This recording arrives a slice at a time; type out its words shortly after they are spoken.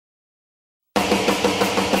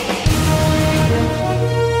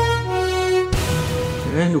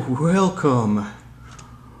and welcome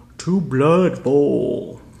to Blood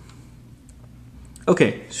Bowl.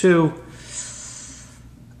 Okay, so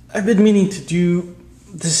I've been meaning to do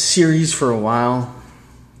this series for a while.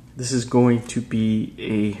 This is going to be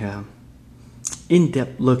a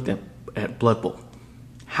in-depth look at Blood Bowl.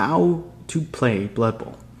 How to play Blood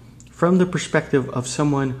Bowl from the perspective of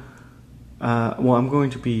someone, I'm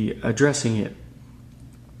going to be addressing it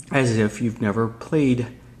as if you've never played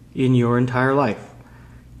in your entire life.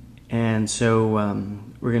 And so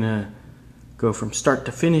we're going to go from start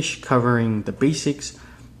to finish, covering the basics,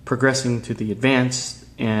 progressing to the advanced,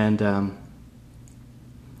 and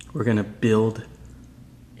we're going to build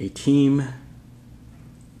a team,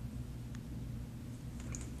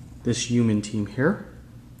 this human team here,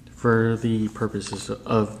 for the purposes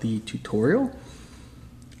of the tutorial.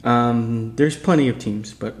 There's plenty of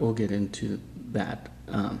teams, but we'll get into that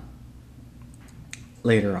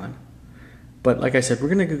later on. But like I said,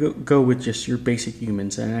 we're going to go with just your basic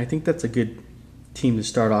humans, and I think that's a good team to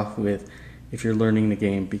start off with if you're learning the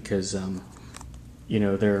game, because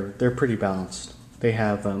they're pretty balanced. They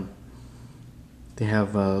have a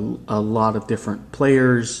lot of different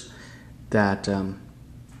players that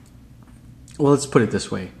let's put it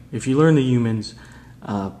this way: if you learn the humans,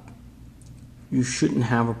 you shouldn't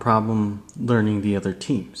have a problem learning the other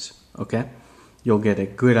teams. Okay, you'll get a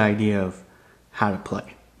good idea of how to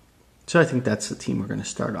play. So I think that's the team we're going to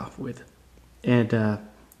start off with. And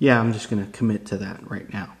I'm just going to commit to that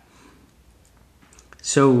right now.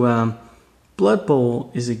 So Blood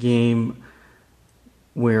Bowl is a game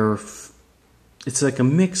where it's like a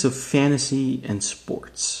mix of fantasy and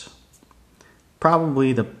sports.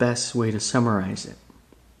 Probably the best way to summarize it.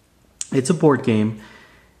 It's a board game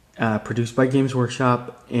produced by Games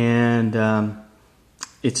Workshop, and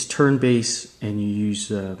it's turn-based, and you use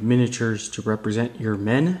miniatures to represent your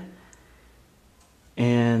men.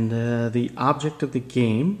 And the object of the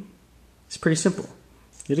game is pretty simple.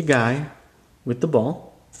 Get a guy with the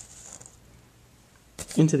ball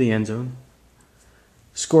into the end zone,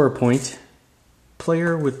 score a point.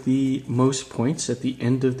 Player with the most points at the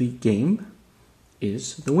end of the game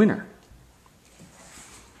is the winner.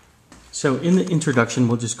 So in the introduction,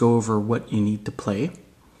 we'll just go over what you need to play.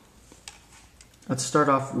 Let's start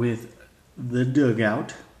off with the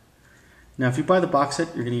dugout. Now, if you buy the box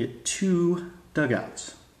set, you're going to get 2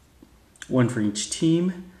 dugouts, one for each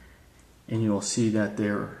team, and you'll see that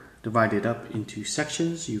they're divided up into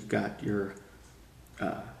sections. You've got your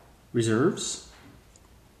reserves,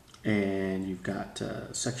 and you've got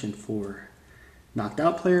a section for knocked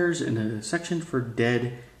out players and a section for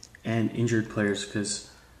dead and injured players, because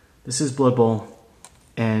this is Blood Bowl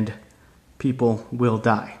and people will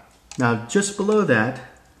die. Now, just below that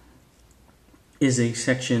is a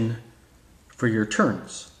section for your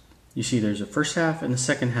turns. You see there's a first half and a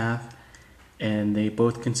second half, and they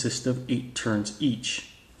both consist of 8 turns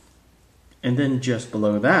each. And then just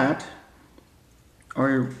below that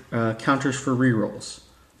are counters for rerolls.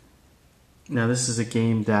 Now, this is a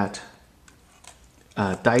game that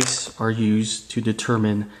dice are used to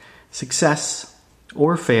determine success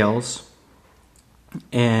or fails,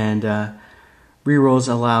 and rerolls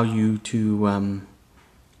allow you to,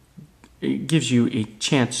 it gives you a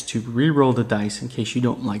chance to re-roll the dice in case you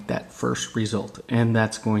don't like that first result, and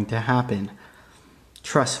that's going to happen.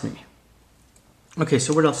 Trust me. Okay,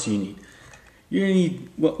 so what else do you need? You're going to need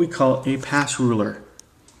what we call a pass ruler.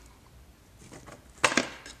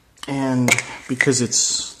 And because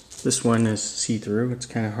this one is see-through, it's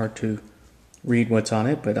kind of hard to read what's on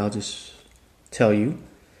it, but I'll just tell you.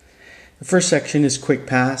 The first section is quick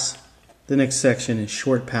pass. The next section is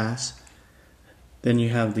short pass. Then you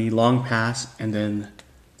have the long pass, and then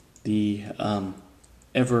the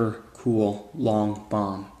ever cool long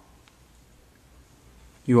bomb.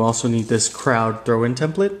 You also need this crowd throw-in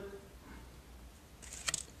template,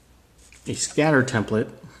 a scatter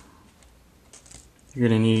template. You're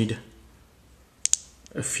going to need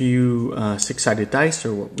a few 6-sided dice,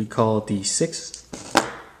 or what we call D6.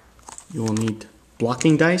 You will need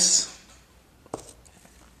blocking dice.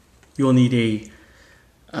 You will need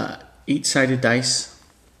a 8-sided dice,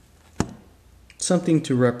 something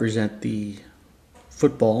to represent the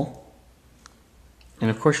football, and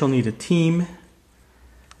of course you'll need a team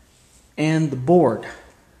and the board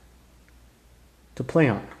to play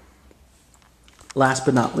on. Last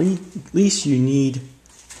but not least, you need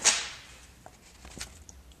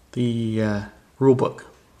the rule book.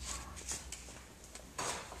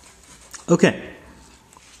 Okay,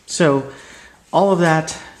 so all of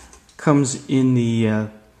that comes in the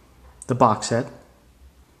box set.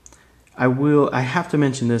 I have to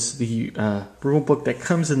mention this. The rule book that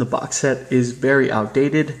comes in the box set is very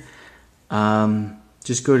outdated.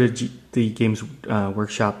 Just go to the Games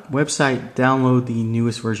Workshop website, download the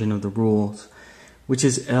newest version of the rules, which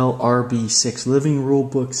is LRB6, Living Rule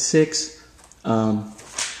Book 6. And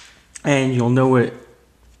you'll know it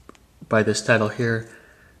by this title here.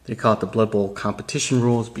 They call it the Blood Bowl competition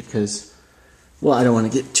rules because, well, I don't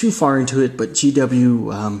want to get too far into it, but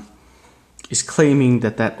GW is claiming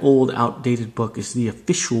that old, outdated book is the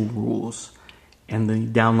official rules, and the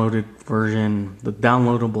downloaded version, the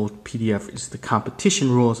downloadable PDF, is the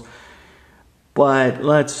competition rules. But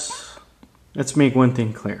let's make one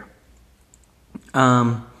thing clear.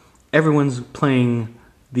 Everyone's playing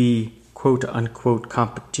the quote-unquote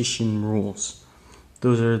competition rules.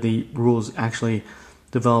 Those are the rules actually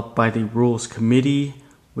developed by the Rules Committee,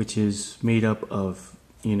 which is made up of,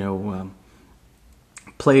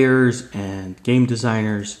 players and game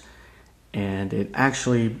designers, and it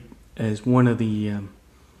actually is one of the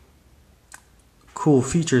cool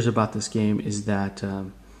features about this game is that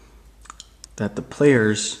the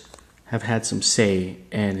players have had some say,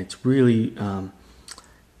 and it's really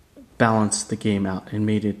balanced the game out and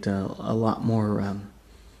made it a lot more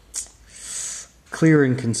clear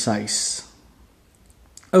and concise.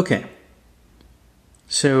 Okay,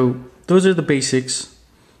 so those are the basics.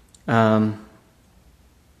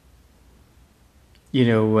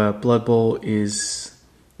 Blood Bowl is,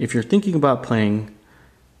 if you're thinking about playing,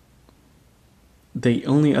 the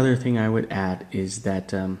only other thing I would add is that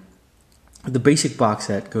the basic box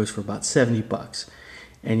set goes for about $70,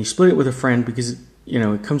 and you split it with a friend because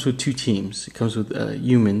it comes with 2 teams. It comes with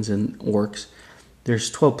humans and orcs. There's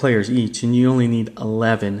 12 players each, and you only need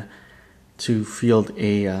 11 to field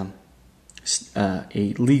a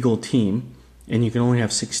legal team, and you can only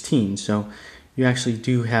have 16. So you actually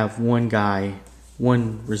do have one guy,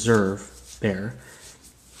 one reserve there.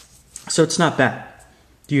 So it's not bad.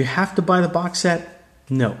 Do you have to buy the box set?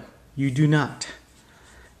 No, you do not.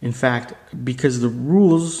 In fact, because the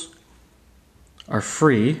rules are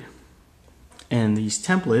free, and these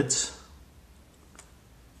templates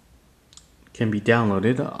can be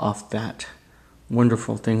downloaded off that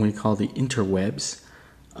wonderful thing we call the interwebs.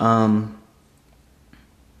 All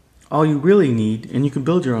you really need, and you can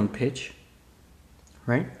build your own pitch,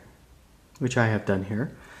 right? Which I have done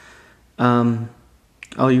here.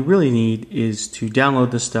 All you really need is to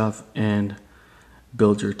download the stuff and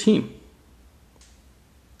build your team.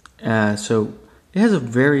 So it has a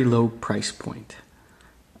very low price point.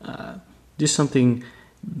 Just something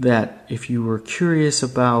that if you were curious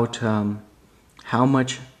about how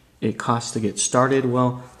much it costs to get started,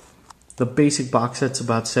 well, the basic box set's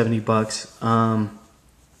about $70.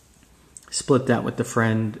 Split that with a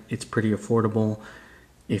friend, it's pretty affordable.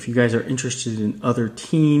 If you guys are interested in other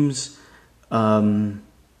teams,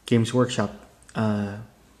 Games Workshop,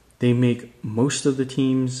 they make most of the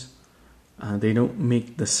teams. They don't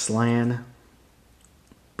make the Slan,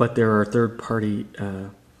 but there are third-party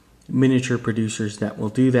miniature producers that will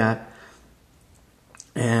do that.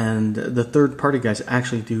 And the third-party guys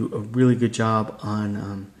actually do a really good job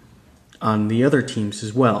on the other teams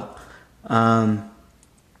as well.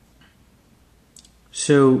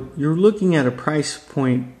 So you're looking at a price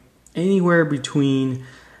point anywhere between,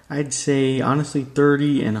 I'd say, honestly,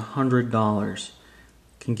 $30 and $100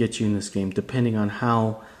 can get you in this game, depending on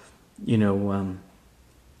how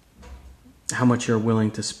much you're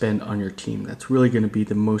willing to spend on your team. That's really going to be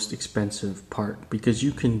the most expensive part, because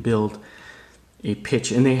you can build a pitch,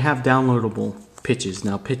 and they have downloadable pitches.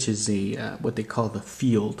 Now, pitch is what they call the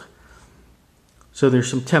field. So there's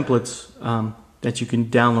some templates that you can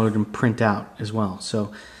download and print out as well.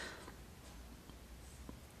 So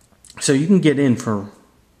you can get in for,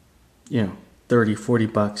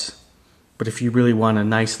 $30-$40. But if you really want a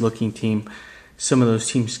nice looking team, some of those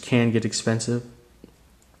teams can get expensive.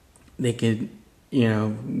 They could,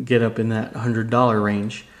 get up in that $100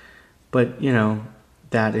 range. But,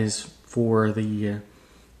 that is for the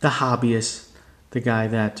hobbyist, the guy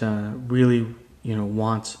that really,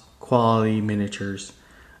 wants quality miniatures.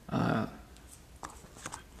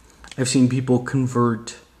 I've seen people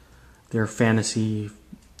convert their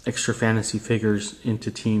extra fantasy figures into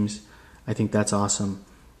teams. I think that's awesome.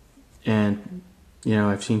 And,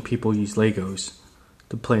 I've seen people use Legos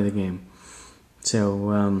to play the game.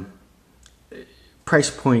 So, price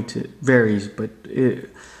point varies, but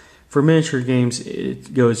for miniature games,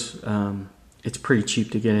 it goes, it's pretty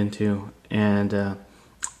cheap to get into. And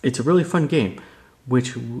it's a really fun game,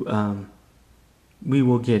 which we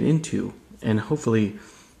will get into. And hopefully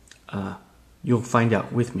you'll find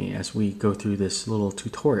out with me as we go through this little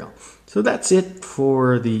tutorial. So that's it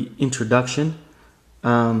for the introduction.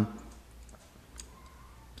 I'm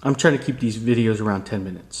trying to keep these videos around 10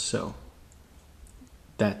 minutes, so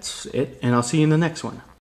that's it, and I'll see you in the next one.